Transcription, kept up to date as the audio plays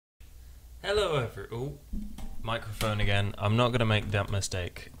Microphone again. I'm not gonna make that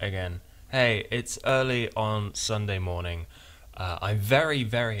mistake again. Hey, it's early on Sunday morning. I'm very,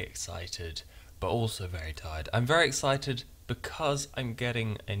 very excited, but also very tired. I'm very excited because I'm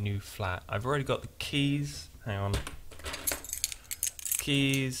getting a new flat. I've already got the keys. Hang on.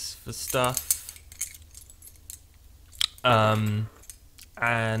 Keys for stuff. And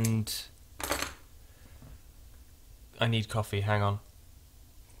I need coffee. Hang on.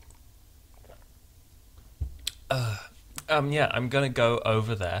 Yeah, I'm gonna go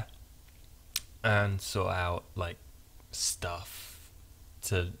over there and sort out like stuff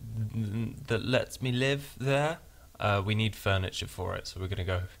to that lets me live there. We need furniture for it, so we're gonna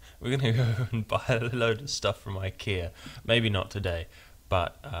go and buy a load of stuff from IKEA. Maybe not today,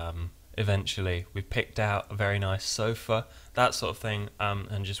 but eventually. We picked out a very nice sofa, that sort of thing,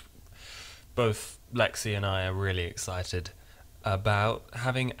 and just both Lexi and I are really excited about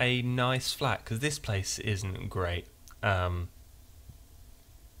having a nice flat because this place isn't great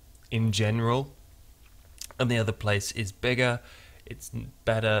in general, and the other place is bigger, it's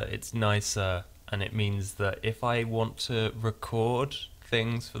better, it's nicer, and it means that if I want to record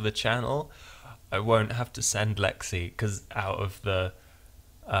things for the channel, I won't have to send Lexi out of the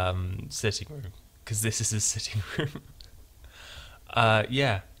sitting room, because this is a sitting room.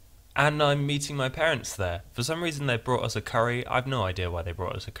 Yeah, and I'm meeting my parents there. For some reason, they brought us a curry. I've no idea why they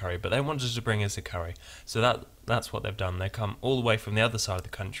brought us a curry, but they wanted to bring us a curry. So that's what they've done. They come all the way from the other side of the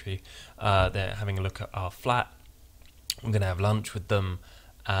country. They're having a look at our flat. I'm going to have lunch with them.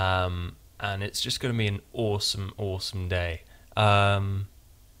 And it's just going to be an awesome, awesome day.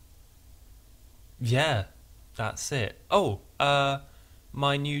 Yeah, that's it. Oh,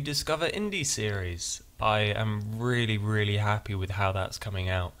 my new Discover Indie series. I am really, really happy with how that's coming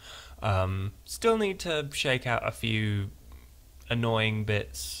out. Still need to shake out a few annoying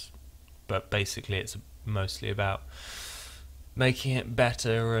bits, but basically it's mostly about making it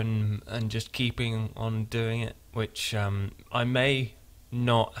better and just keeping on doing it, which I may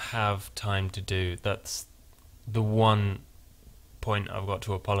not have time to do. That's the one point I've got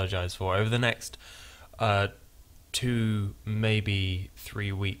to apologise for. Over the next 2, maybe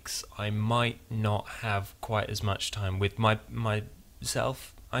 3 weeks, I might not have quite as much time with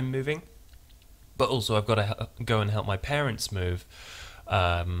myself. I'm moving, but also I've got to go and help my parents move,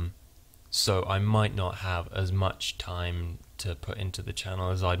 so I might not have as much time to put into the channel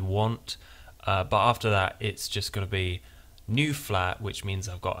as I'd want, but after that it's just going to be new flat, which means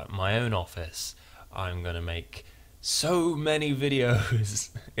I've got my own office. I'm going to make so many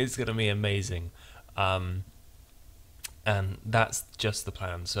videos. It's going to be amazing. And that's just the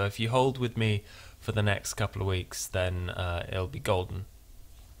plan. So if you hold with me for the next couple of weeks, then it'll be golden.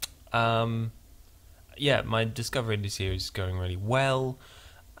 Yeah, my Discover Indie series is going really well,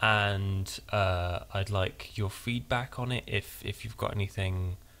 and I'd like your feedback on it if you've got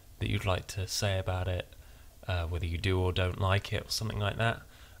anything that you'd like to say about it, whether you do or don't like it or something like that.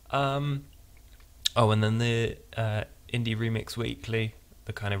 Oh, and then the Indie Remix Weekly,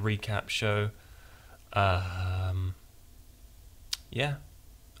 the kind of recap show. Yeah.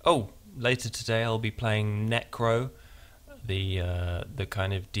 Oh, later today I'll be playing Necro, the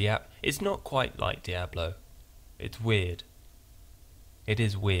kind of Diablo. It's not quite like Diablo. It's weird. It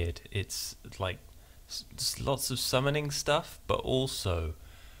is weird. It's like lots of summoning stuff, but also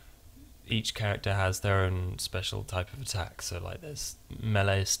each character has their own special type of attack. So like there's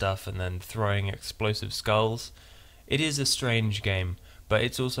melee stuff and then throwing explosive skulls. It is a strange game, but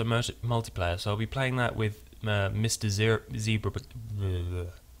it's also multiplayer. So I'll be playing that with Mr.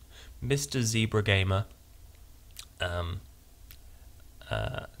 Zebra Gamer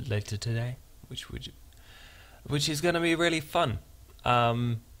later today, which is going to be really fun.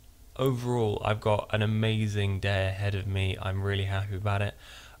 Overall, I've got an amazing day ahead of me. I'm really happy about it.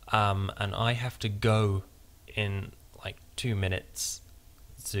 And I have to go in like 2 minutes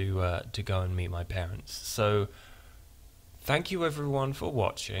to go and meet my parents. So thank you everyone for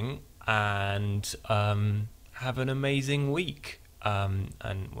watching, and have an amazing week. And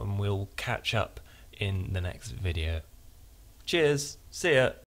we'll catch up in the next video. Cheers. See ya.